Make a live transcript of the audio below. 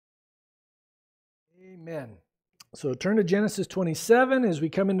Amen. So turn to Genesis 27. As we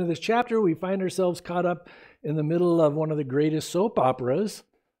come into this chapter, we find ourselves caught up in the middle of one of the greatest soap operas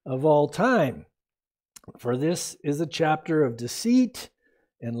of all time. For this is a chapter of deceit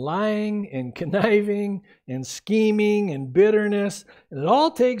and lying and conniving and scheming and bitterness. And it all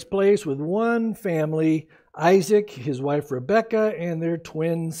takes place with one family, Isaac, his wife Rebekah, and their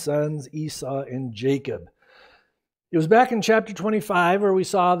twin sons Esau and Jacob. It was back in chapter 25 where we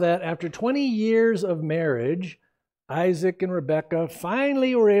saw that after 20 years of marriage, Isaac and Rebekah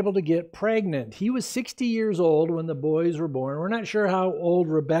finally were able to get pregnant. He was 60 years old when the boys were born. We're not sure how old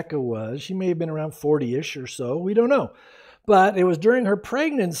Rebekah was. She may have been around 40-ish or so. We don't know. But it was during her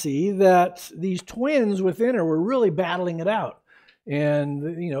pregnancy that these twins within her were really battling it out. And,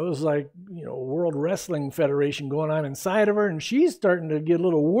 it was like, World Wrestling Federation going on inside of her, and she's starting to get a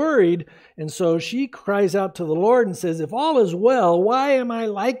little worried. And so she cries out to the Lord and says, "If all is well, why am I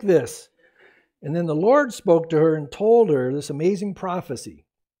like this?" And then the Lord spoke to her and told her this amazing prophecy.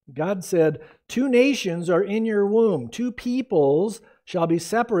 God said, "Two nations are in your womb. Two peoples shall be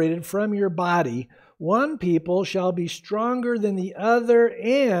separated from your body. One people shall be stronger than the other,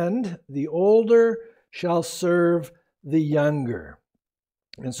 and the older shall serve the younger."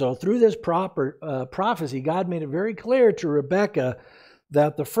 And so through this prophecy, God made it very clear to Rebekah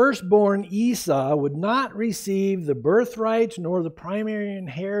that the firstborn Esau would not receive the birthright nor the primary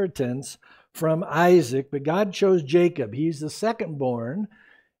inheritance from Isaac, but God chose Jacob. He's the secondborn,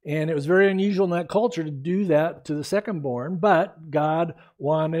 and it was very unusual in that culture to do that to the secondborn, but God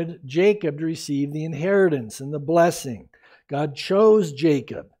wanted Jacob to receive the inheritance and the blessing. God chose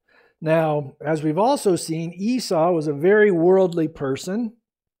Jacob. Now, as we've also seen, Esau was a very worldly person.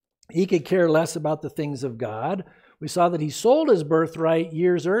 He could care less about the things of God. We saw that he sold his birthright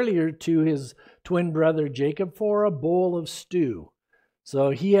years earlier to his twin brother Jacob for a bowl of stew.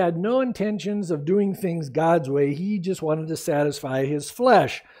 So he had no intentions of doing things God's way. He just wanted to satisfy his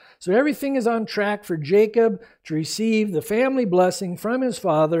flesh. So everything is on track for Jacob to receive the family blessing from his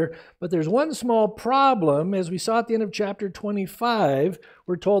father. But there's one small problem. As we saw at the end of chapter 25,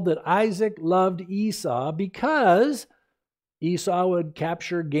 we're told that Isaac loved Esau because Esau would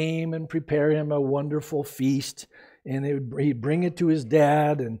capture game and prepare him a wonderful feast. And he'd bring it to his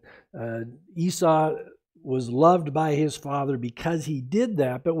dad. And Esau was loved by his father because he did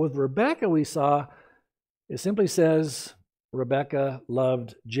that. But with Rebekah, we saw, it simply says, Rebekah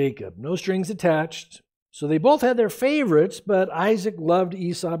loved Jacob. No strings attached. So they both had their favorites, but Isaac loved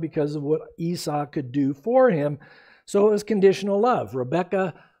Esau because of what Esau could do for him. So it was conditional love.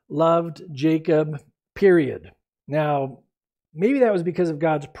 Rebekah loved Jacob, period. Now, maybe that was because of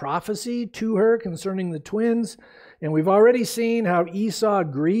God's prophecy to her concerning the twins. And we've already seen how Esau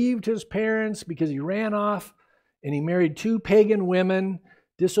grieved his parents because he ran off and he married two pagan women,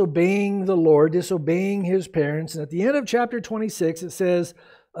 disobeying the Lord, disobeying his parents. And at the end of chapter 26, it says,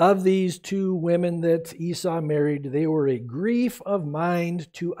 of these two women that Esau married, they were a grief of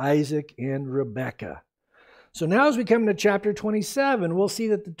mind to Isaac and Rebekah. So now as we come to chapter 27, we'll see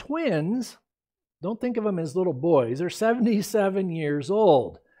that the twins, don't think of them as little boys, they're 77 years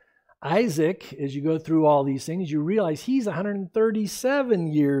old. Isaac, as you go through all these things, you realize he's 137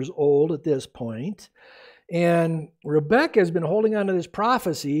 years old at this point. And Rebekah has been holding on to this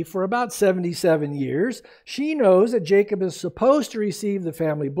prophecy for about 77 years. She knows that Jacob is supposed to receive the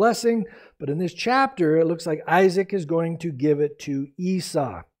family blessing, but in this chapter, it looks like Isaac is going to give it to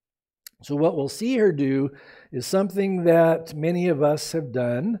Esau. So what we'll see her do is something that many of us have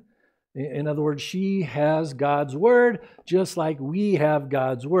done. In other words, she has God's word just like we have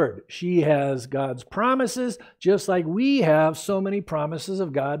God's word. She has God's promises just like we have so many promises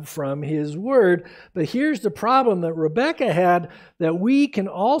of God from his word. But here's the problem that Rebekah had that we can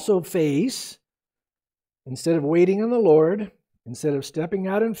also face. Instead of waiting on the Lord, instead of stepping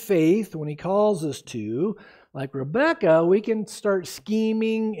out in faith when he calls us to, like Rebekah, we can start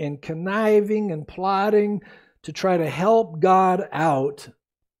scheming and conniving and plotting to try to help God out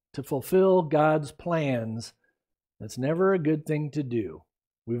to fulfill God's plans. That's never a good thing to do.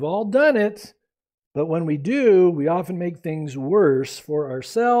 We've all done it, but when we do, we often make things worse for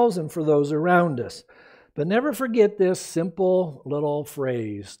ourselves and for those around us. But never forget this simple little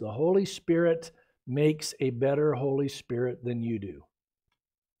phrase: the Holy Spirit makes a better Holy Spirit than you do.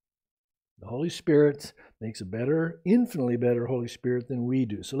 The Holy Spirit makes a better, infinitely better Holy Spirit than we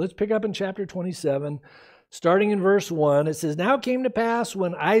do. So let's pick up in chapter 27. Starting in verse 1, it says, "Now it came to pass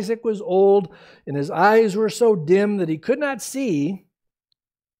when Isaac was old and his eyes were so dim that he could not see,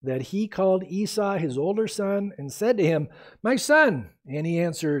 that he called Esau his older son and said to him, 'My son.' And he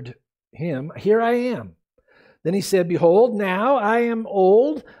answered him, 'Here I am.' Then he said, behold, now I am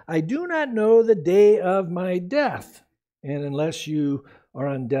old. I do not know the day of my death. And unless you are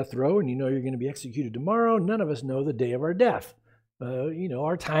on death row and you know you're going to be executed tomorrow, none of us know the day of our death.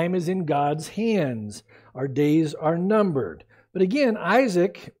 Our time is in God's hands. Our days are numbered. But again,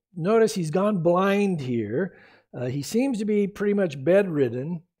 Isaac, notice he's gone blind here. He seems to be pretty much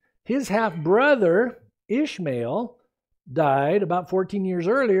bedridden. His half-brother, Ishmael, died about 14 years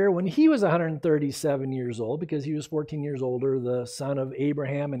earlier when he was 137 years old, because he was 14 years older, the son of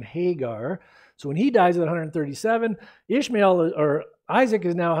Abraham and Hagar. So when he dies at 137, Isaac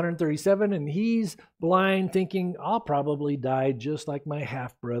is now 137, and he's blind, thinking, I'll probably die just like my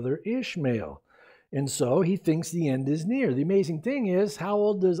half-brother Ishmael. And so he thinks the end is near. The amazing thing is, how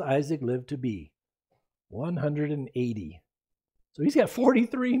old does Isaac live to be? 180. So he's got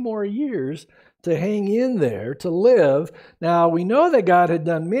 43 more years to hang in there, to live. Now, we know that God had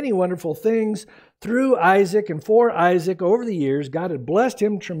done many wonderful things through Isaac and for Isaac over the years. God had blessed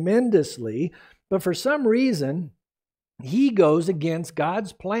him tremendously, but for some reason, he goes against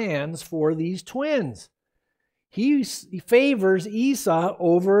God's plans for these twins. He favors Esau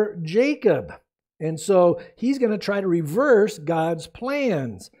over Jacob. And so he's going to try to reverse God's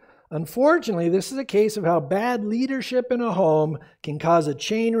plans. Unfortunately, this is a case of how bad leadership in a home can cause a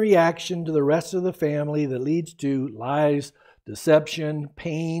chain reaction to the rest of the family that leads to lies, deception,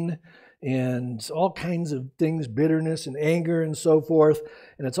 pain, and all kinds of things, bitterness and anger and so forth.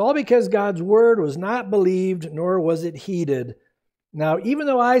 And it's all because God's word was not believed, nor was it heeded. Now, even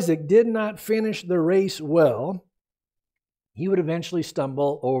though Isaac did not finish the race well, he would eventually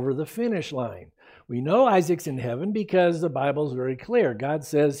stumble over the finish line. We know Isaac's in heaven because the Bible is very clear. God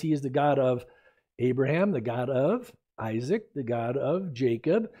says he is the God of Abraham, the God of Isaac, the God of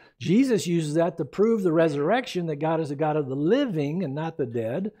Jacob. Jesus uses that to prove the resurrection, that God is the God of the living and not the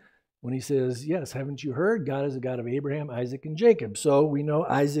dead. When he says, yes, haven't you heard? God is the God of Abraham, Isaac, and Jacob. So we know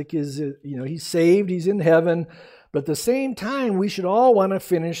Isaac is, he's saved, he's in heaven. But at the same time, we should all want to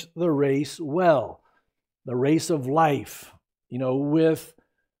finish the race well, the race of life. With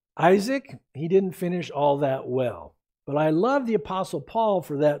Isaac, he didn't finish all that well. But I love the Apostle Paul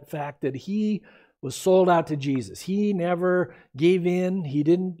for that fact that he was sold out to Jesus. He never gave in. He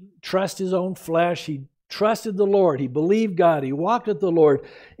didn't trust his own flesh. He trusted the Lord. He believed God. He walked with the Lord.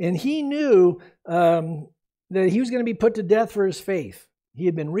 And he knew that he was going to be put to death for his faith. He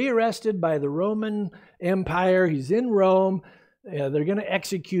had been rearrested by the Roman Empire. He's in Rome. They're going to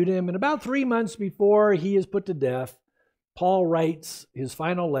execute him. And about 3 months before he is put to death, Paul writes his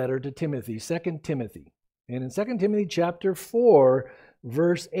final letter to Timothy, 2 Timothy. And in 2 Timothy chapter 4,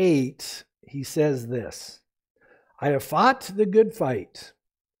 verse 8, he says this, I have fought the good fight.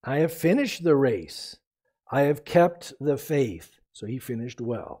 I have finished the race. I have kept the faith. So he finished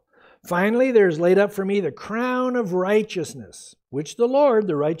well. Finally, there is laid up for me the crown of righteousness, which the Lord,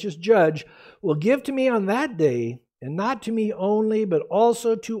 the righteous judge, will give to me on that day, and not to me only, but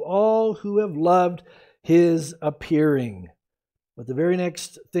also to all who have loved his appearing. But the very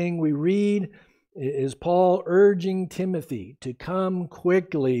next thing we read is Paul urging Timothy to come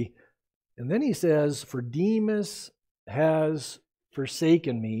quickly. And then he says, for Demas has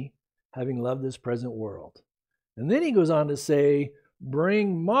forsaken me, having loved this present world. And then he goes on to say,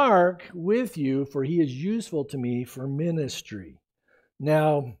 bring Mark with you, for he is useful to me for ministry.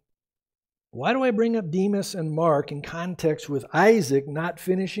 Now, why do I bring up Demas and Mark in context with Isaac not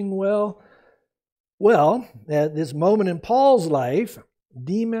finishing well? Well, at this moment in Paul's life,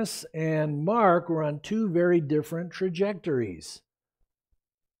 Demas and Mark were on two very different trajectories.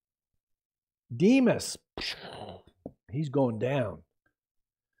 Demas, he's going down.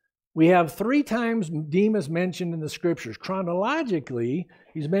 We have 3 times Demas mentioned in the scriptures. Chronologically,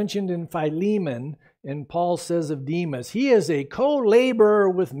 he's mentioned in Philemon, and Paul says of Demas, he is a co-laborer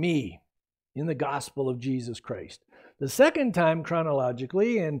with me in the gospel of Jesus Christ. The second time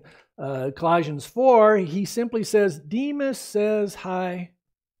chronologically in Colossians 4, he simply says, Demas says hi.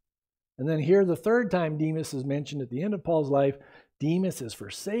 And then here the third time Demas is mentioned at the end of Paul's life, Demas has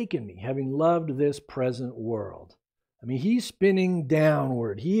forsaken me, having loved this present world. I mean, he's spinning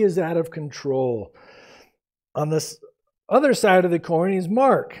downward. He is out of control. On this other side of the coin is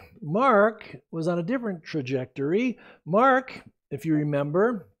Mark. Mark was on a different trajectory. Mark, if you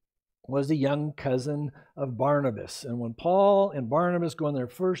remember, was the young cousin of Barnabas. And when Paul and Barnabas go on their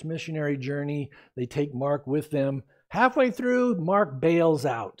first missionary journey, they take Mark with them. Halfway through, Mark bails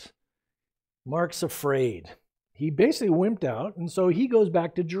out. Mark's afraid. He basically wimped out, and so he goes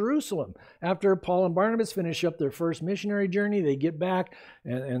back to Jerusalem. After Paul and Barnabas finish up their first missionary journey, they get back,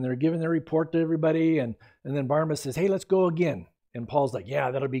 and they're giving their report to everybody, and then Barnabas says, hey, let's go again. And Paul's like,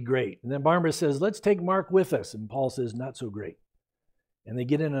 yeah, that'll be great. And then Barnabas says, let's take Mark with us. And Paul says, not so great. And they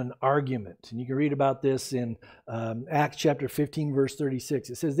get in an argument. And you can read about this in Acts chapter 15, verse 36.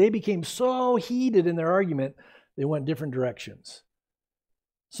 It says, they became so heated in their argument, they went different directions.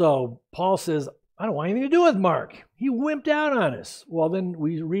 So Paul says, I don't want anything to do with Mark. He wimped out on us. Well, then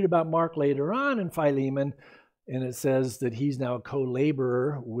we read about Mark later on in Philemon, and it says that he's now a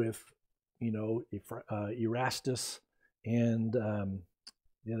co-laborer with, Erastus and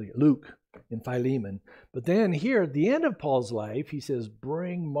Luke in Philemon. But then here at the end of Paul's life, he says,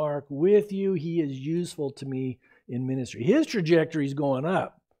 bring Mark with you. He is useful to me in ministry. His trajectory is going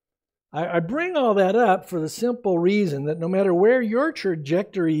up. I bring all that up for the simple reason that no matter where your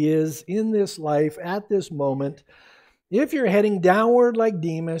trajectory is in this life at this moment, if you're heading downward like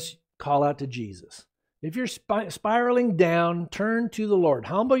Demas, call out to Jesus. If you're spiraling down, turn to the Lord.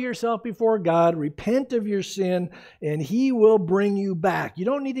 Humble yourself before God, repent of your sin, and He will bring you back. You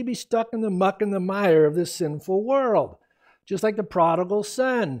don't need to be stuck in the muck and the mire of this sinful world. Just like the prodigal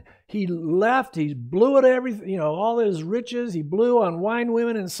son. He left, he blew it everything, all his riches, he blew on wine,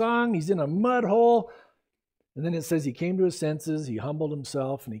 women, and song. He's in a mud hole. And then it says he came to his senses, he humbled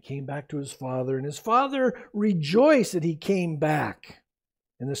himself, and he came back to his father. And his father rejoiced that he came back.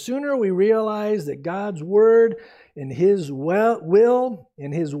 And the sooner we realize that God's word and His will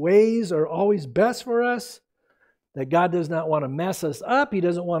and His ways are always best for us, that God does not want to mess us up, He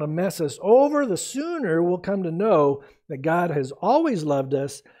doesn't want to mess us over, the sooner we'll come to know that God has always loved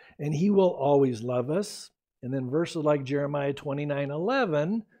us and He will always love us. And then verses like Jeremiah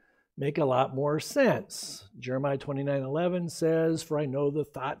 29:11 make a lot more sense. Jeremiah 29:11 says, for I know the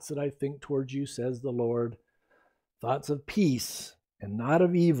thoughts that I think towards you, says the Lord, thoughts of peace and not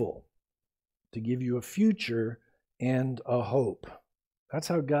of evil, to give you a future and a hope. That's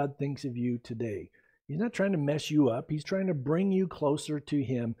how God thinks of you today. He's not trying to mess you up. He's trying to bring you closer to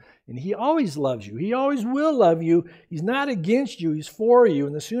Him. And He always loves you. He always will love you. He's not against you. He's for you.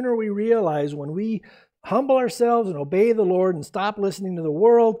 And the sooner we realize when we humble ourselves and obey the Lord and stop listening to the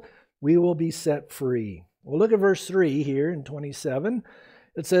world, we will be set free. Well, look at verse 3 here in 27.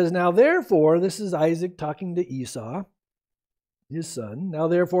 It says, now therefore, this is Isaac talking to Esau, his son. Now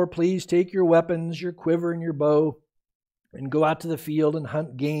therefore, please take your weapons, your quiver and your bow, and go out to the field and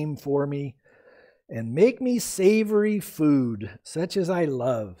hunt game for me, and make me savory food, such as I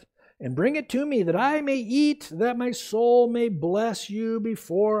love, and bring it to me that I may eat, that my soul may bless you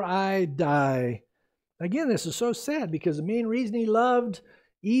before I die. Again, this is so sad because the main reason he loved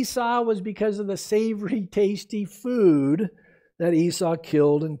Esau was because of the savory, tasty food that Esau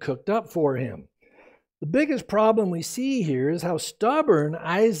killed and cooked up for him. The biggest problem we see here is how stubborn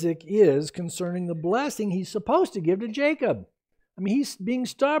Isaac is concerning the blessing he's supposed to give to Jacob. I mean, he's being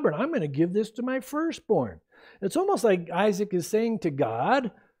stubborn. I'm going to give this to my firstborn. It's almost like Isaac is saying to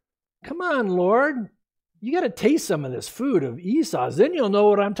God, come on, Lord, you got to taste some of this food of Esau's, then you'll know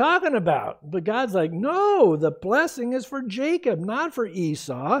what I'm talking about. But God's like, no, the blessing is for Jacob, not for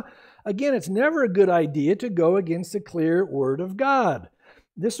Esau. Again, it's never a good idea to go against the clear word of God.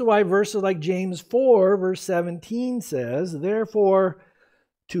 This is why verses like James 4, verse 17 says, therefore,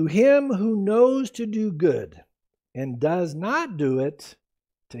 to him who knows to do good and does not do it,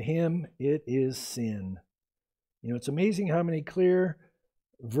 to him it is sin. It's amazing how many clear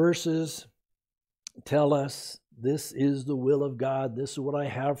verses tell us this is the will of God, this is what I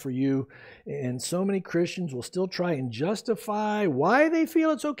have for you. And so many Christians will still try and justify why they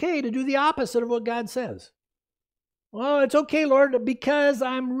feel it's okay to do the opposite of what God says. Well, it's okay, Lord, because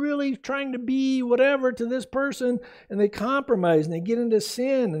I'm really trying to be whatever to this person, and they compromise and they get into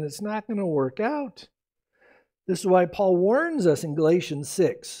sin, and it's not going to work out. This is why Paul warns us in Galatians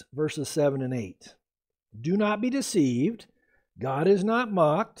 6, verses 7 and 8. Do not be deceived. God is not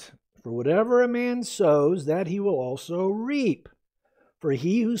mocked. For whatever a man sows, that he will also reap. For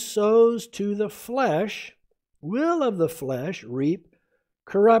he who sows to the flesh will of the flesh reap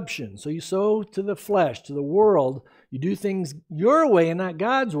corruption. So you sow to the flesh, to the world. You do things your way and not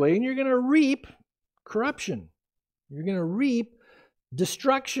God's way, and you're going to reap corruption. You're going to reap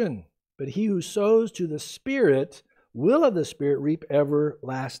destruction. But he who sows to the Spirit will of the Spirit reap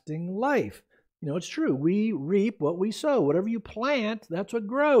everlasting life. It's true. We reap what we sow. Whatever you plant, that's what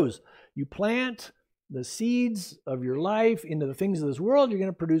grows. You plant the seeds of your life into the things of this world, you're going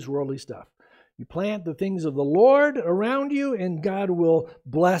to produce worldly stuff. You plant the things of the Lord around you, and God will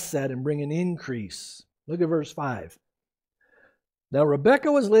bless that and bring an increase. Look at verse 5. Now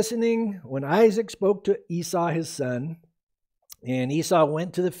Rebekah was listening when Isaac spoke to Esau his son, and Esau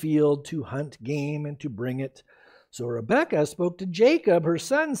went to the field to hunt game and to bring it. So Rebekah spoke to Jacob, her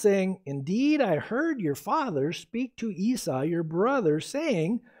son, saying, "Indeed, I heard your father speak to Esau, your brother,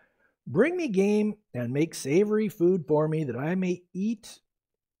 saying, 'Bring me game and make savory food for me, that I may eat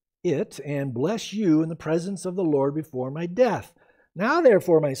it and bless you in the presence of the Lord before my death. Now,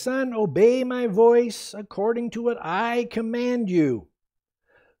 therefore, my son, obey my voice according to what I command you.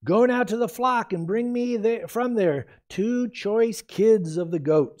 Go now to the flock and bring me from there 2 choice kids of the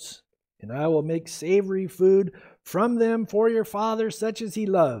goats, and I will make savory food from them for your father, such as he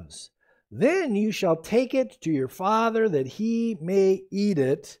loves. Then you shall take it to your father, that he may eat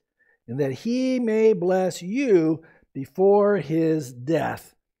it, and that he may bless you before his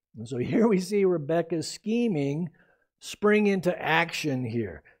death." And so here we see Rebekah's scheming spring into action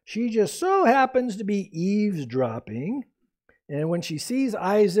here. She just so happens to be eavesdropping, and when she sees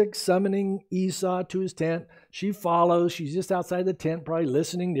Isaac summoning Esau to his tent, she follows. She's just outside the tent, probably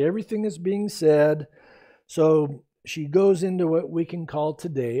listening to everything that's being said. So she goes into what we can call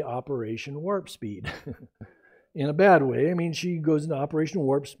today Operation Warp Speed. In a bad way. I mean, she goes into Operation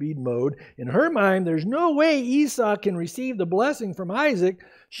Warp Speed mode. In her mind, there's no way Esau can receive the blessing from Isaac.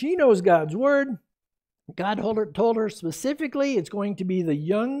 She knows God's word. God told her specifically it's going to be the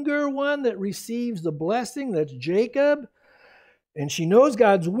younger one that receives the blessing. That's Jacob. And she knows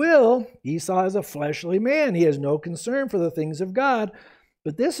God's will. Esau is a fleshly man. He has no concern for the things of God.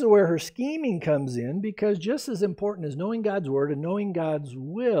 But this is where her scheming comes in, because just as important as knowing God's word and knowing God's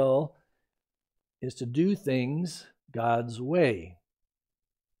will is to do things God's way.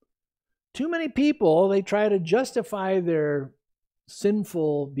 Too many people, they try to justify their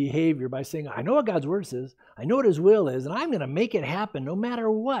sinful behavior by saying, "I know what God's word says, I know what his will is, and I'm going to make it happen no matter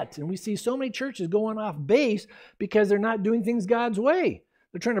what." And we see so many churches going off base because they're not doing things God's way.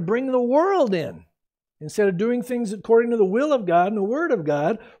 They're trying to bring the world in. Instead of doing things according to the will of God and the word of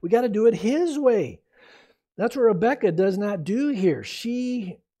God, we got to do it his way. That's what Rebekah does not do here.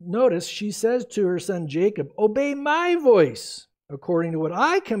 Notice she says to her son Jacob, "Obey my voice according to what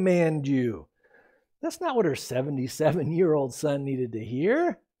I command you." That's not what her 77-year-old son needed to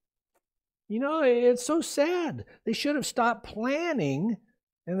hear. You know, it's so sad. They should have stopped planning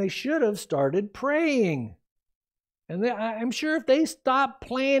and they should have started praying. And I'm sure if they stopped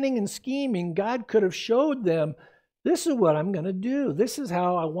planning and scheming, God could have showed them, "This is what I'm going to do. This is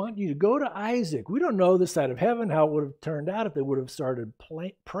how I want you to go to Isaac." We don't know this side of heaven how it would have turned out if they would have started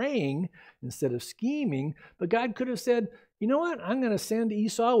praying instead of scheming. But God could have said, "You know what? I'm going to send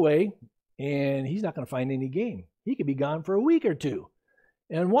Esau away, and he's not going to find any game. He could be gone for a week or two.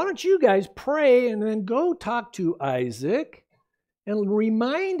 And why don't you guys pray and then go talk to Isaac and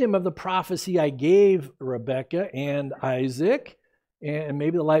remind him of the prophecy I gave Rebekah and Isaac, and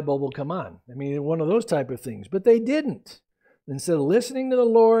maybe the light bulb will come on." I mean, one of those type of things. But they didn't. Instead of listening to the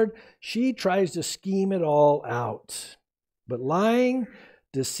Lord, she tries to scheme it all out. But lying,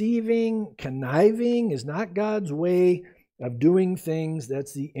 deceiving, conniving is not God's way of doing things.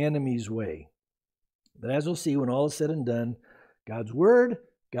 That's the enemy's way. But as we'll see, when all is said and done, God's word,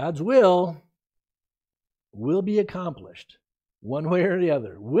 God's will be accomplished one way or the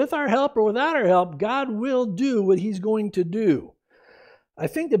other. With our help or without our help, God will do what he's going to do. I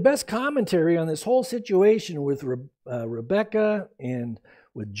think the best commentary on this whole situation with Rebekah and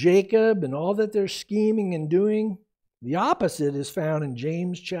with Jacob and all that they're scheming and doing, the opposite is found in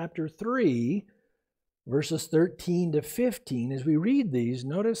James chapter 3, verses 13 to 15. As we read these,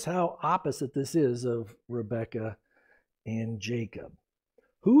 notice how opposite this is of Rebekah and Jacob.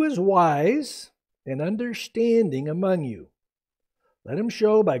 "Who is wise and understanding among you? Let him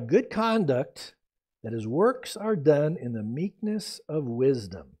show by good conduct that his works are done in the meekness of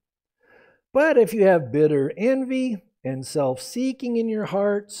wisdom. But if you have bitter envy and self-seeking in your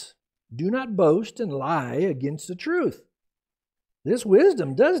hearts, do not boast and lie against the truth. This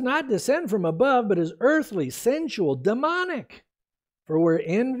wisdom does not descend from above, but is earthly, sensual, demonic. For where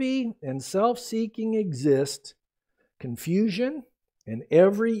envy and self-seeking exist, confusion and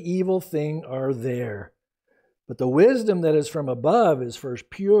every evil thing are there. But the wisdom that is from above is first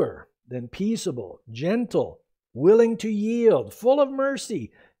pure, then peaceable, gentle, willing to yield, full of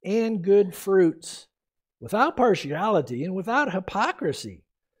mercy and good fruits, without partiality and without hypocrisy.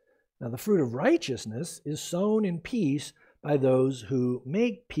 Now the fruit of righteousness is sown in peace by those who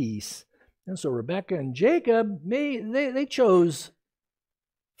make peace." And so Rebekah and Jacob, they chose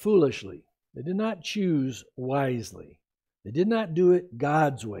foolishly. They did not choose wisely. They did not do it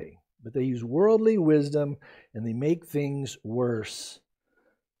God's way, but they use worldly wisdom and they make things worse.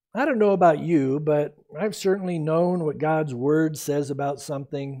 I don't know about you, but I've certainly known what God's word says about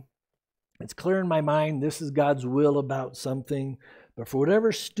something. It's clear in my mind this is God's will about something, but But for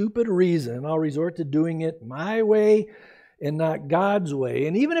whatever stupid reason, I'll resort to doing it my way and not God's way.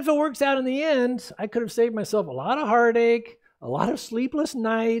 And even if it works out in the end, I could have saved myself a lot of heartache, a lot of sleepless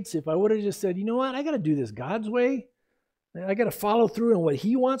nights if I would have just said, you know what, I got to do this God's way. I got to follow through on what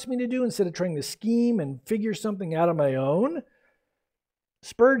he wants me to do instead of trying to scheme and figure something out on my own.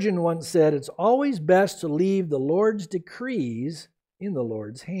 Spurgeon once said, it's always best to leave the Lord's decrees in the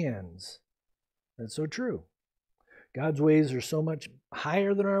Lord's hands. That's so true. God's ways are so much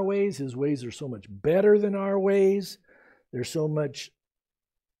higher than our ways. His ways are so much better than our ways. They're so much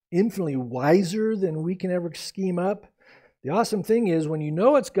infinitely wiser than we can ever scheme up. The awesome thing is when you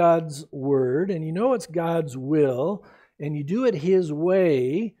know it's God's word and you know it's God's will and you do it his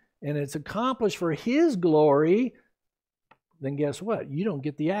way and it's accomplished for his glory, then guess what? You don't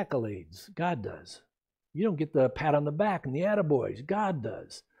get the accolades. God does. You don't get the pat on the back and the attaboys. God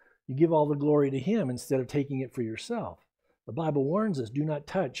does. You give all the glory to him instead of taking it for yourself. The Bible warns us, do not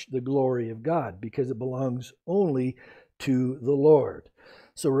touch the glory of God because it belongs only to the Lord.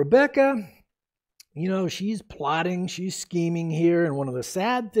 So Rebekah, she's plotting, she's scheming here. And one of the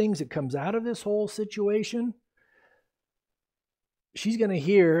sad things that comes out of this whole situation, she's going to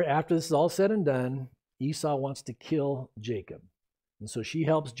hear, after this is all said and done, Esau wants to kill Jacob. And so she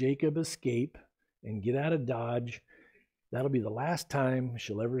helps Jacob escape and get out of Dodge. That'll be the last time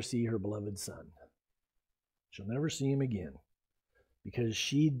she'll ever see her beloved son. She'll never see him again because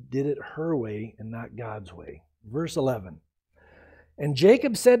she did it her way and not God's way. Verse 11. And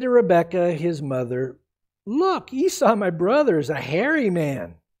Jacob said to Rebekah, his mother, look, Esau, my brother, is a hairy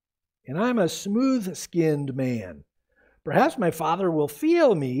man, and I'm a smooth-skinned man. Perhaps my father will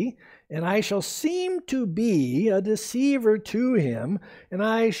feel me, and I shall seem to be a deceiver to him, and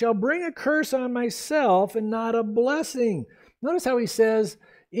I shall bring a curse on myself and not a blessing. Notice how he says,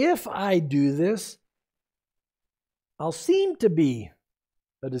 if I do this, I'll seem to be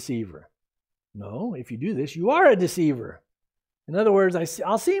a deceiver. No, if you do this, you are a deceiver. In other words,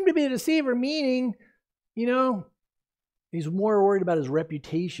 I'll seem to be a deceiver, meaning, he's more worried about his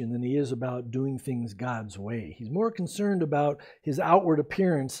reputation than he is about doing things God's way. He's more concerned about his outward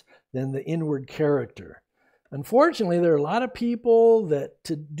appearance than the inward character. Unfortunately, there are a lot of people that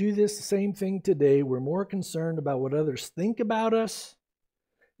to do this same thing today, we're more concerned about what others think about us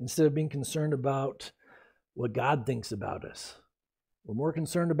instead of being concerned about what God thinks about us. We're more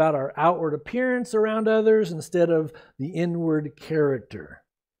concerned about our outward appearance around others instead of the inward character.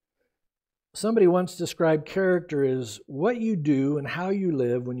 Somebody once described character as what you do and how you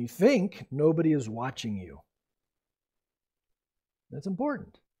live when you think nobody is watching you. That's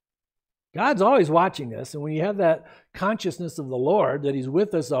important. God's always watching us, and when you have that consciousness of the Lord, that he's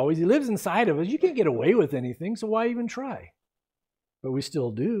with us always, he lives inside of us, you can't get away with anything, so why even try? But we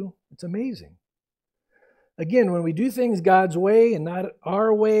still do. It's amazing. Again, when we do things God's way and not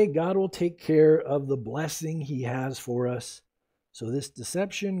our way, God will take care of the blessing he has for us. So this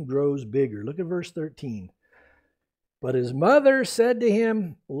deception grows bigger. Look at verse 13. But his mother said to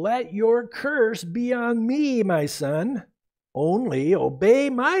him, let your curse be on me, my son. Only obey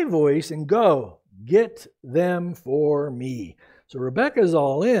my voice and go. Get them for me. So Rebekah's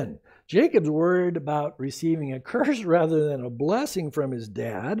all in. Jacob's worried about receiving a curse rather than a blessing from his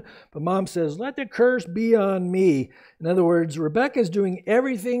dad. But mom says, let the curse be on me. In other words, Rebekah's doing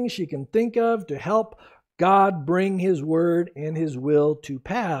everything she can think of to help God bring his word and his will to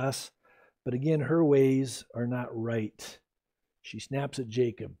pass. But again, her ways are not right. She snaps at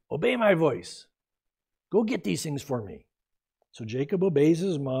Jacob, obey my voice. Go get these things for me. So Jacob obeys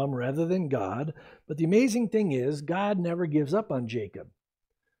his mom rather than God. But the amazing thing is, God never gives up on Jacob.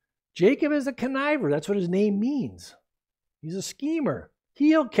 Jacob is a conniver. That's what his name means. He's a schemer,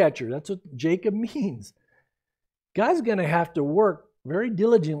 heel catcher. That's what Jacob means. God's going to have to work very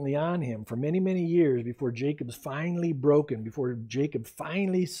diligently on him for many, many years before Jacob's finally broken, before Jacob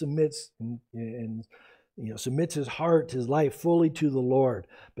finally submits and submits his heart, his life fully to the Lord.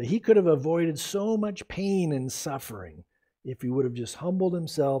 But he could have avoided so much pain and suffering if he would have just humbled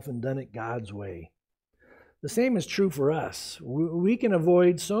himself and done it God's way. The same is true for us. We can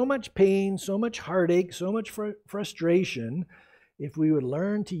avoid so much pain, so much heartache, so much frustration if we would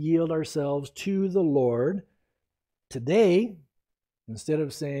learn to yield ourselves to the Lord today instead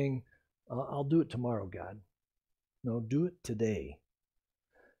of saying, I'll do it tomorrow, God. No, do it today.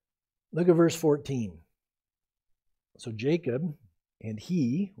 Look at verse 14. So Jacob and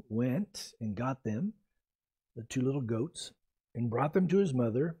he went and got them, the two little goats, and brought them to his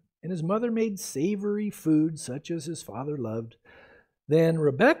mother. And his mother made savory food such as his father loved. Then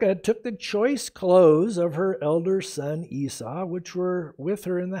Rebekah took the choice clothes of her elder son Esau, which were with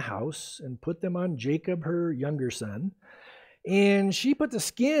her in the house, and put them on Jacob, her younger son. And she put the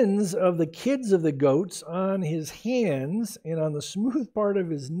skins of the kids of the goats on his hands and on the smooth part of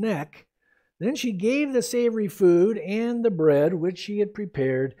his neck. Then she gave the savory food and the bread which she had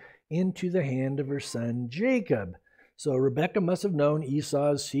prepared into the hand of her son Jacob. So Rebekah must have known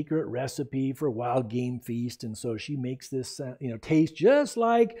Esau's secret recipe for wild game feast, and so she makes this taste just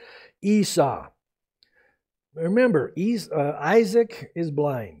like Esau. Remember, Isaac is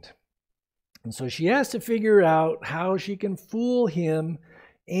blind. And so she has to figure out how she can fool him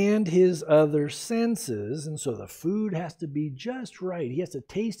and his other senses. And so the food has to be just right. He has to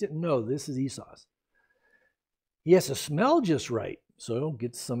taste it and know this is Esau's. He has to smell just right. So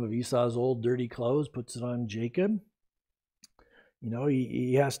gets some of Esau's old dirty clothes, puts it on Jacob.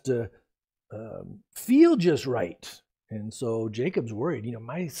 He has to feel just right. And so Jacob's worried,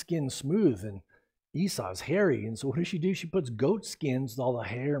 my skin's smooth and Esau's hairy. And so what does she do? She puts goat skins, all the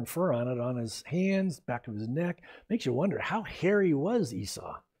hair and fur on it, on his hands, back of his neck. Makes you wonder, how hairy was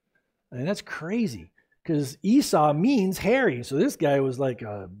Esau? I mean, that's crazy, because Esau means hairy. So this guy was like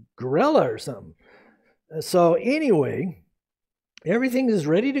a gorilla or something. So anyway, everything is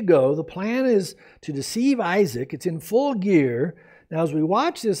ready to go. The plan is to deceive Isaac. It's in full gear. Now, as we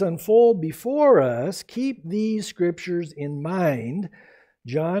watch this unfold before us, keep these scriptures in mind.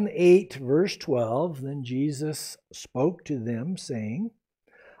 John 8, verse 12, then Jesus spoke to them, saying,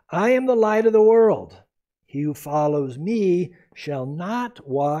 I am the light of the world. He who follows me shall not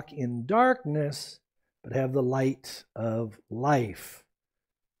walk in darkness, but have the light of life.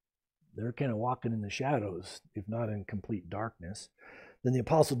 They're kind of walking in the shadows, if not in complete darkness. Then the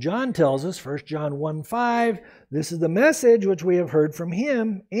Apostle John tells us, 1 John 1:5, this is the message which we have heard from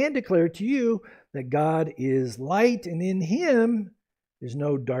him and declare to you, that God is light, and in him is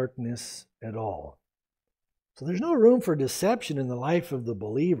no darkness at all. So there's no room for deception in the life of the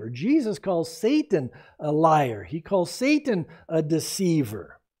believer. Jesus calls Satan a liar. He calls Satan a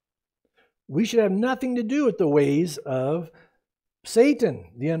deceiver. We should have nothing to do with the ways of Satan,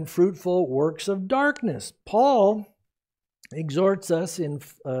 the unfruitful works of darkness. Paul exhorts us in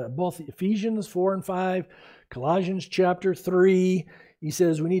both Ephesians 4 and 5, Colossians chapter 3. He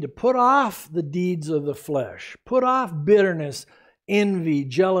says we need to put off the deeds of the flesh, put off bitterness, envy,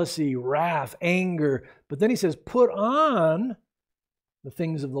 jealousy, wrath, anger. But then he says, put on the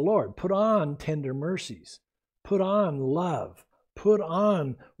things of the Lord. Put on tender mercies. Put on love. Put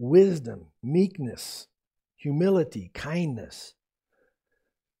on wisdom, meekness, humility, kindness.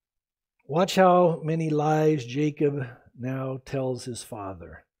 Watch how many lies Jacob now tells his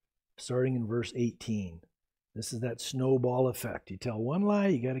father, starting in verse 18. This is that snowball effect. You tell one lie,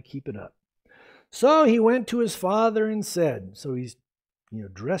 you got to keep it up. So he went to his father and said, so he's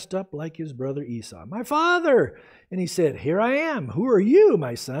dressed up like his brother Esau, my father. And he said, here I am. Who are you,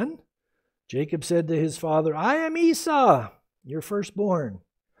 my son? Jacob said to his father, I am Esau, your firstborn.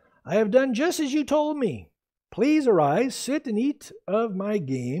 I have done just as you told me. Please arise, sit and eat of my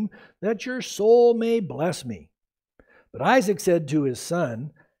game, that your soul may bless me. But Isaac said to his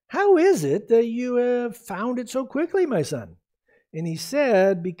son, how is it that you have found it so quickly, my son? And he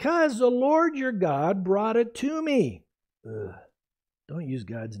said, because the Lord your God brought it to me. Don't use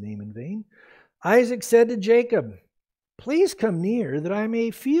God's name in vain. Isaac said to Jacob, please come near that I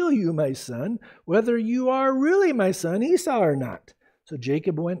may feel you, my son, whether you are really my son Esau or not. So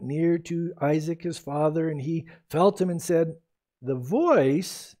Jacob went near to Isaac his father, and he felt him and said, the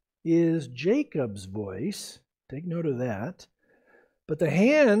voice is Jacob's voice. Take note of that. But the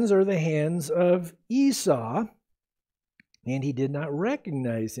hands are the hands of Esau. And he did not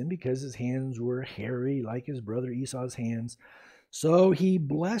recognize him because his hands were hairy like his brother Esau's hands. So he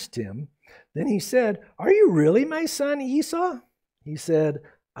blessed him. Then he said, are you really my son Esau? He said,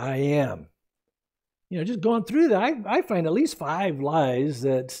 I am. Just going through that, I find at least 5 lies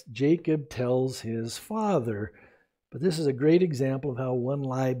that Jacob tells his father. But this is a great example of how one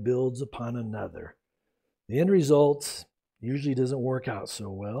lie builds upon another. The end result usually doesn't work out so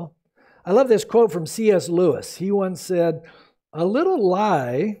well. I love this quote from C.S. Lewis. He once said, a little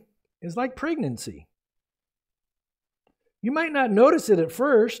lie is like pregnancy. You might not notice it at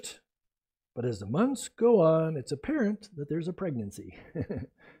first, but as the months go on, it's apparent that there's a pregnancy. And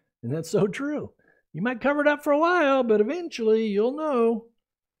that's so true. You might cover it up for a while, but eventually you'll know.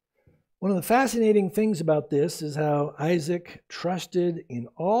 One of the fascinating things about this is how Isaac trusted in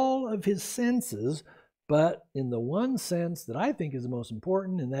all of his senses, but in the one sense that I think is the most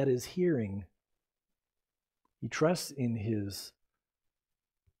important, and that is hearing. He trusts in his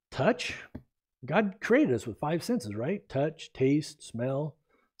touch. God created us with 5 senses, right? Touch, taste, smell,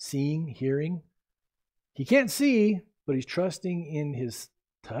 seeing, hearing. He can't see, but he's trusting in his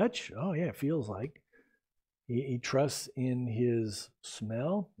touch. Oh yeah, it feels like. He trusts in his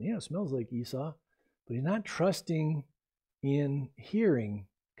smell. Yeah, it smells like Esau. But he's not trusting in hearing,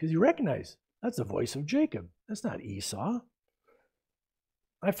 because you recognize that's the voice of Jacob. That's not Esau.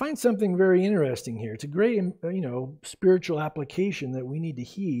 I find something very interesting here. It's a great, spiritual application that we need to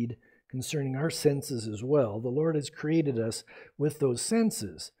heed concerning our senses as well. The Lord has created us with those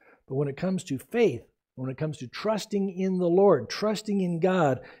senses. But when it comes to faith, when it comes to trusting in the Lord, trusting in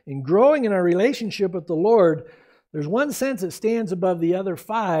God, and growing in our relationship with the Lord, there's one sense that stands above the other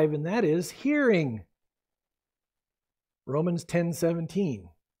five, and that is hearing. Romans 10:17.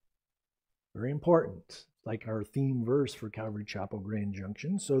 Very important. Like our theme verse for Calvary Chapel Grand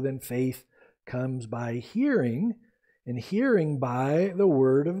Junction. So then faith comes by hearing, and hearing by the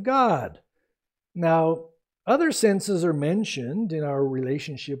Word of God. Now, other senses are mentioned in our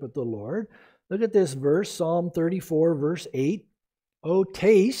relationship with the Lord. Look at this verse, Psalm 34, verse 8. Oh,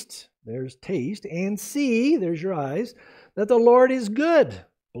 taste, there's taste, and see, there's your eyes, that the Lord is good.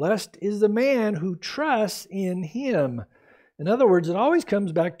 Blessed is the man who trusts in him. In other words, it always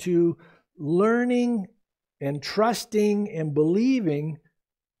comes back to learning and trusting and believing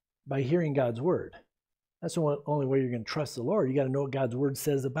by hearing God's word. That's the only way you're going to trust the Lord. You got to know what God's word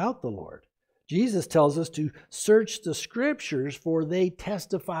says about the Lord. Jesus tells us to search the scriptures, for they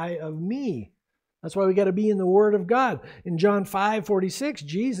testify of me. That's why we got to be in the word of God. In John 5:46,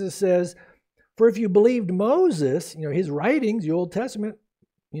 Jesus says, for if you believed Moses, his writings, the Old Testament,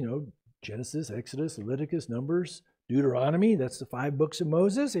 Genesis, Exodus, Leviticus, Numbers, Deuteronomy, that's the 5 books of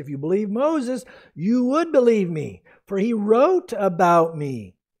Moses. If you believe Moses, you would believe me, for he wrote about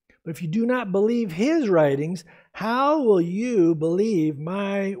me. But if you do not believe his writings, how will you believe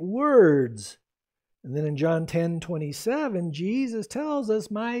my words? And then in John 10:27, Jesus tells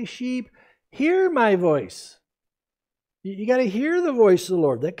us, my sheep hear my voice. You got to hear the voice of the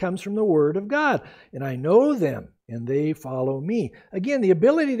Lord. That comes from the word of God. And I know them, and they follow me. Again, the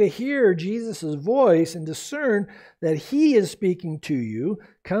ability to hear Jesus' voice and discern that he is speaking to you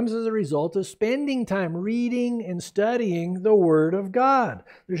comes as a result of spending time reading and studying the word of God.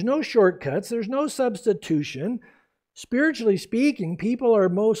 There's no shortcuts. There's no substitution. Spiritually speaking, people are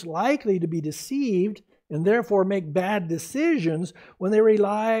most likely to be deceived and therefore make bad decisions when they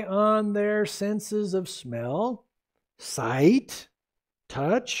rely on their senses of smell, sight,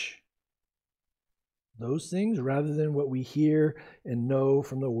 touch, those things, rather than what we hear and know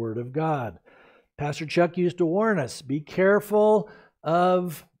from the Word of God. Pastor Chuck used to warn us, be careful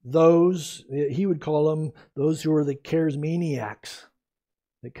of those, he would call them those who are the charismaniacs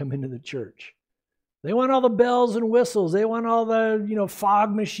that come into the church. They want all the bells and whistles. They want all the,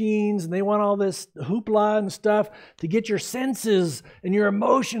 fog machines, and they want all this hoopla and stuff to get your senses and your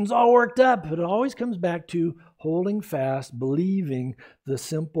emotions all worked up. But it always comes back to holding fast, believing the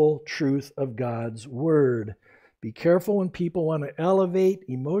simple truth of God's word. Be careful when people want to elevate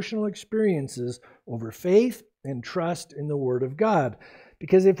emotional experiences over faith and trust in the word of God.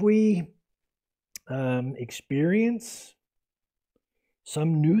 Because if we experience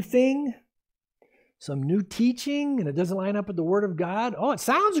some new thing, some new teaching, and it doesn't line up with the Word of God. Oh, it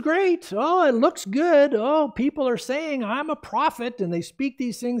sounds great. Oh, it looks good. Oh, people are saying I'm a prophet, and they speak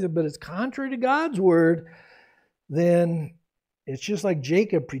these things, but it's contrary to God's Word. Then it's just like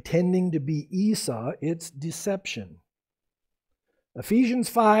Jacob pretending to be Esau. It's deception. Ephesians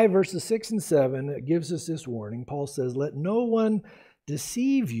 5, verses 6 and 7, it gives us this warning. Paul says, let no one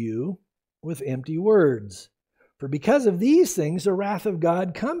deceive you with empty words. For because of these things, the wrath of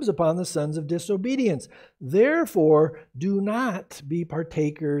God comes upon the sons of disobedience. Therefore, do not be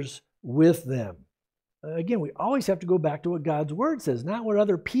partakers with them. Again, we always have to go back to what God's word says, not what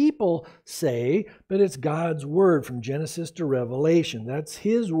other people say, but it's God's word from Genesis to Revelation. That's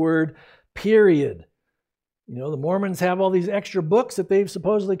his word, period. The Mormons have all these extra books that they've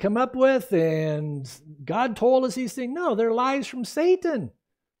supposedly come up with, and God told us these things. No, they're lies from Satan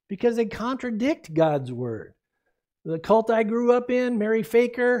because they contradict God's word. The cult I grew up in, Mary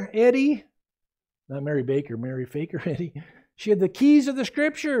Faker Eddy, not Mary Baker, Mary Faker Eddy, she had the keys of the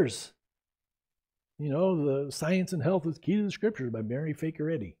scriptures. The Science and Health with the Key to the Scriptures by Mary Faker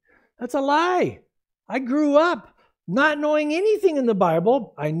Eddy. That's a lie. I grew up not knowing anything in the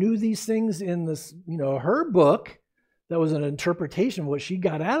Bible. I knew these things in this, her book. That was an interpretation of what she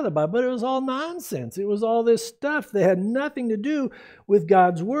got out of the Bible, but it was all nonsense. It was all this stuff that had nothing to do with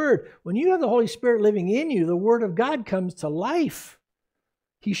God's Word. When you have the Holy Spirit living in you, the Word of God comes to life.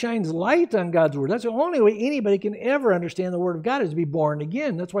 He shines light on God's Word. That's the only way anybody can ever understand the Word of God is to be born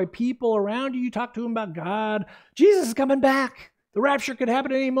again. That's why people around you talk to them about God. Jesus is coming back. The rapture could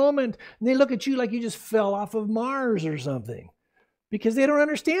happen at any moment. And they look at you like you just fell off of Mars or something because they don't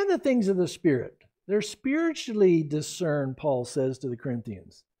understand the things of the Spirit. They're spiritually discerned, Paul says to the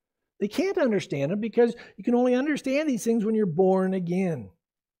Corinthians. They can't understand them because you can only understand these things when you're born again.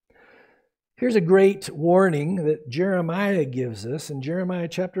 Here's a great warning that Jeremiah gives us in Jeremiah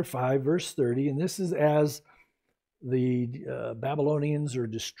chapter 5, verse 30, and this is as the Babylonians are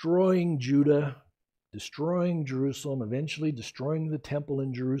destroying Judah, destroying Jerusalem, eventually destroying the temple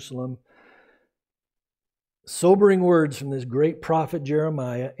in Jerusalem. Sobering words from this great prophet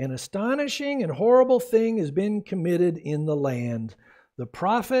Jeremiah. An astonishing and horrible thing has been committed in the land. The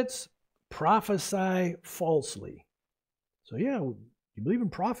prophets prophesy falsely. So yeah, you believe in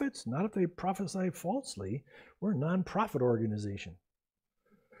prophets? Not if they prophesy falsely. We're a non-profit organization.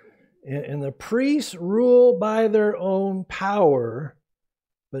 And the priests rule by their own power.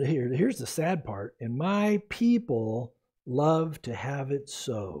 But here's the sad part. And my people love to have it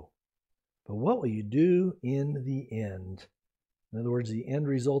so. But what will you do in the end? In other words, the end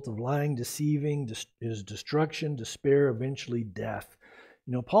result of lying, deceiving, is destruction, despair, eventually death.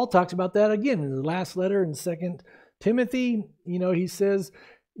 You know, Paul talks about that again in the last letter in 2 Timothy. You know, he says,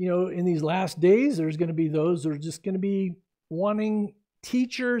 you know, in these last days, there's going to be those that are just going to be wanting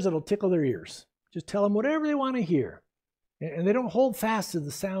teachers that'll tickle their ears. Just tell them whatever they want to hear. And they don't hold fast to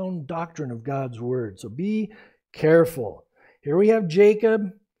the sound doctrine of God's word. So be careful. Here we have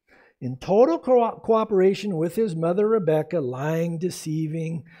Jacob in total cooperation with his mother Rebekah, lying,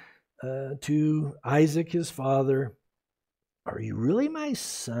 deceiving to Isaac, his father. Are you really my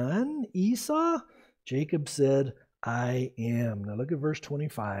son, Esau? Jacob said, I am. Now look at verse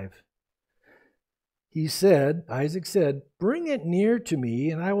 25. Isaac said, bring it near to me,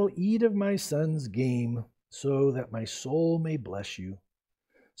 and I will eat of my son's game, so that my soul may bless you.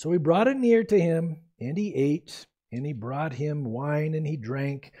 So he brought it near to him, and he ate, and he brought him wine, and he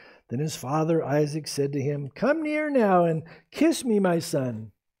drank. Then his father Isaac said to him, come near now, and kiss me, my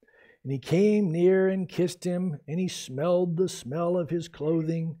son. And he came near and kissed him, and he smelled the smell of his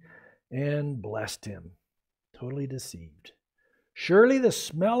clothing, and blessed him. Totally deceived. Surely the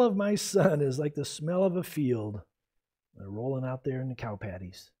smell of my son is like the smell of a field. They're rolling out there in the cow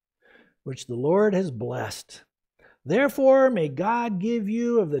patties, which the Lord has blessed. Therefore may God give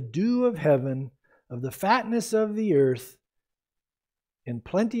you of the dew of heaven, of the fatness of the earth, and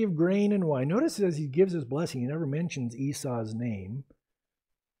plenty of grain and wine. Notice as he gives his blessing, he never mentions Esau's name.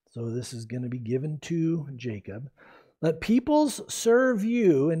 So this is going to be given to Jacob. Let peoples serve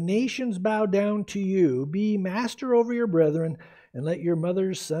you, and nations bow down to you. Be master over your brethren, and let your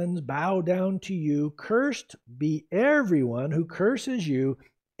mother's sons bow down to you. Cursed be everyone who curses you,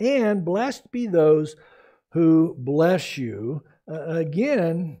 and blessed be those who bless you.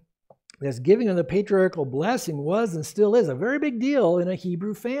 Again, this giving of the patriarchal blessing was and still is a very big deal in a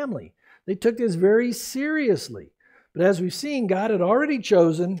Hebrew family. They took this very seriously. But as we've seen, God had already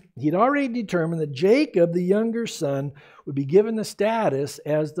chosen, he'd already determined that Jacob, the younger son, would be given the status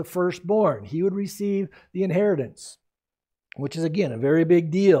as the firstborn. He would receive the inheritance, which is, again, a very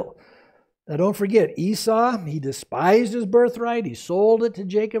big deal. Now, don't forget, Esau, he despised his birthright. He sold it to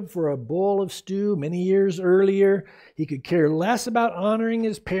Jacob for a bowl of stew many years earlier. He could care less about honoring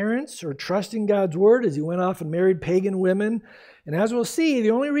his parents or trusting God's word as he went off and married pagan women. And as we'll see,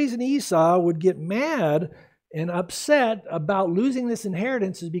 the only reason Esau would get mad and upset about losing this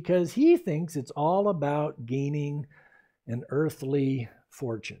inheritance is because he thinks it's all about gaining an earthly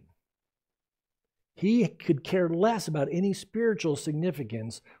fortune. He could care less about any spiritual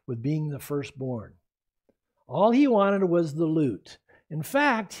significance with being the firstborn. All he wanted was the loot. In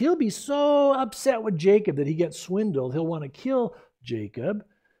fact, he'll be so upset with Jacob that he gets swindled. He'll want to kill Jacob.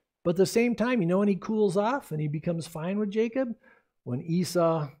 But at the same time, you know when he cools off and he becomes fine with Jacob? When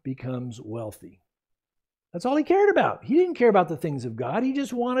Esau becomes wealthy. That's all he cared about. He didn't care about the things of God. He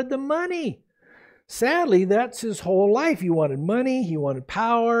just wanted the money. Sadly, that's his whole life. He wanted money. He wanted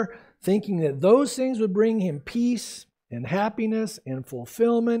power, thinking that those things would bring him peace and happiness and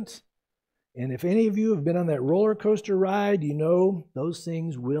fulfillment. And if any of you have been on that roller coaster ride, you know those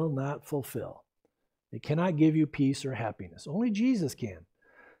things will not fulfill. They cannot give you peace or happiness. Only Jesus can.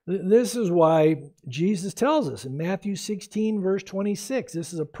 This is why Jesus tells us in Matthew 16, verse 26,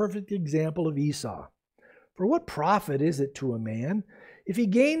 this is a perfect example of Esau. For what profit is it to a man if he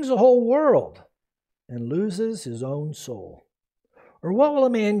gains the whole world and loses his own soul? Or what will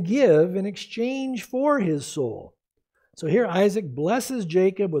a man give in exchange for his soul? So here Isaac blesses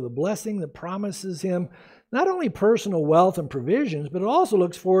Jacob with a blessing that promises him not only personal wealth and provisions, but it also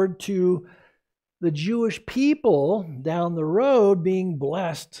looks forward to the Jewish people down the road being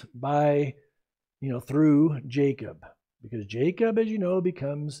blessed by, through Jacob. Because Jacob, as you know,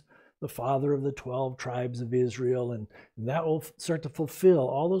 becomes the father of the 12 tribes of Israel, and that will start to fulfill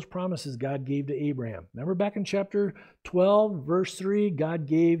all those promises God gave to Abraham. Remember back in chapter 12, verse 3, God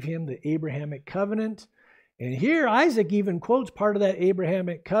gave him the Abrahamic covenant. And here Isaac even quotes part of that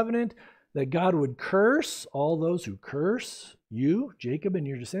Abrahamic covenant, that God would curse all those who curse you, Jacob, and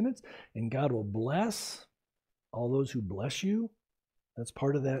your descendants, and God will bless all those who bless you. That's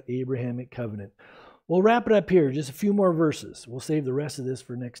part of that Abrahamic covenant. We'll wrap it up here, just a few more verses. We'll save the rest of this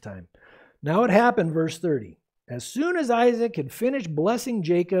for next time. Now it happened, verse 30. As soon as Isaac had finished blessing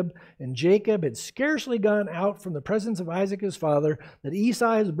Jacob, and Jacob had scarcely gone out from the presence of Isaac his father, that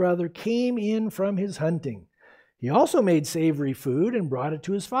Esau his brother came in from his hunting. He also made savory food and brought it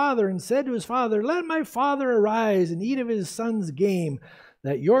to his father, and said to his father, Let my father arise and eat of his son's game,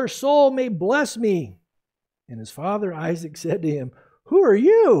 that your soul may bless me. And his father Isaac said to him, Who are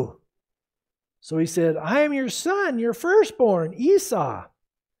you? So he said, I am your son, your firstborn, Esau.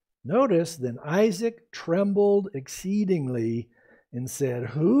 Notice, then Isaac trembled exceedingly and said,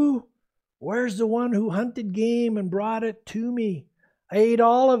 Who? Where's the one who hunted game and brought it to me? I ate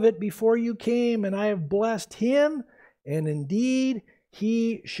all of it before you came, and I have blessed him, and indeed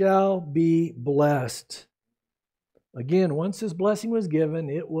he shall be blessed. Again, once this blessing was given,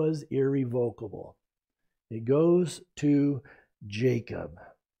 it was irrevocable. It goes to Jacob.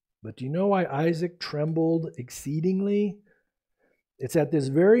 But do you know why Isaac trembled exceedingly? It's at this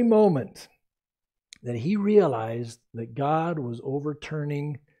very moment that he realized that God was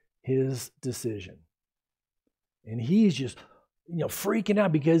overturning his decision. And he's just, freaking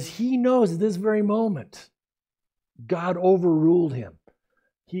out because he knows at this very moment God overruled him.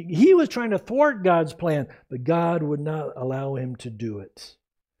 He was trying to thwart God's plan, but God would not allow him to do it.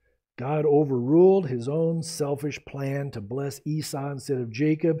 God overruled his own selfish plan to bless Esau instead of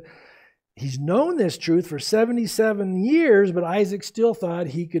Jacob. He's known this truth for 77 years, but Isaac still thought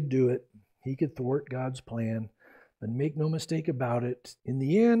he could do it. He could thwart God's plan. But make no mistake about it, in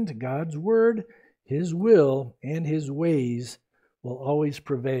the end, God's word, his will, and his ways will always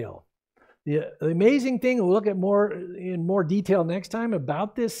prevail. The amazing thing, we'll look at in more detail next time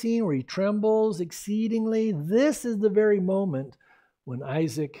about this scene where he trembles exceedingly. This is the very moment when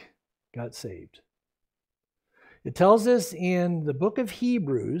Isaac got saved. It tells us in the book of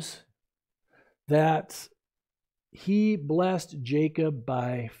Hebrews that he blessed Jacob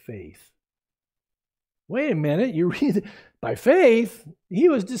by faith. Wait a minute, you read by faith, he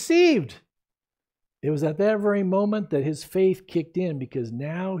was deceived. It was at that very moment that his faith kicked in, because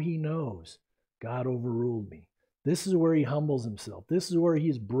now he knows God overruled me. This is where he humbles himself. This is where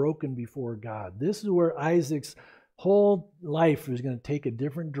he's broken before God. This is where Isaac's whole life is going to take a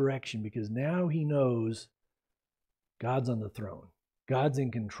different direction, because now he knows God's on the throne. God's in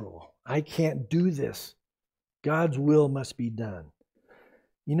control. I can't do this. God's will must be done.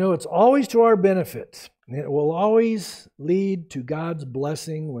 It's always to our benefit. It will always lead to God's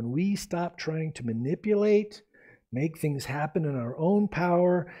blessing when we stop trying to manipulate, make things happen in our own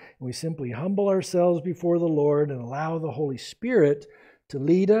power, and we simply humble ourselves before the Lord and allow the Holy Spirit to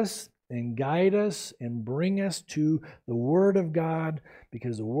lead us and guide us and bring us to the Word of God,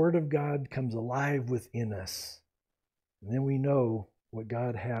 because the Word of God comes alive within us. And then we know what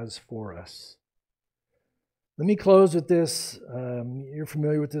God has for us. Let me close with this. You're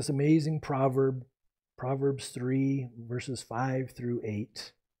familiar with this amazing proverb, Proverbs 3, verses 5 through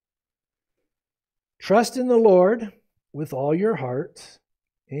 8. Trust in the Lord with all your heart,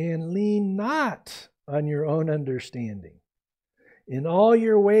 and lean not on your own understanding. In all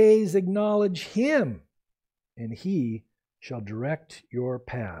your ways acknowledge him, and he shall direct your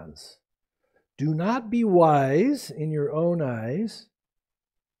paths. Do not be wise in your own eyes.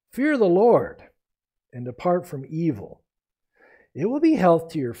 Fear the Lord, and depart from evil. It will be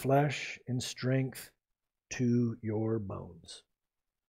health to your flesh and strength to your bones.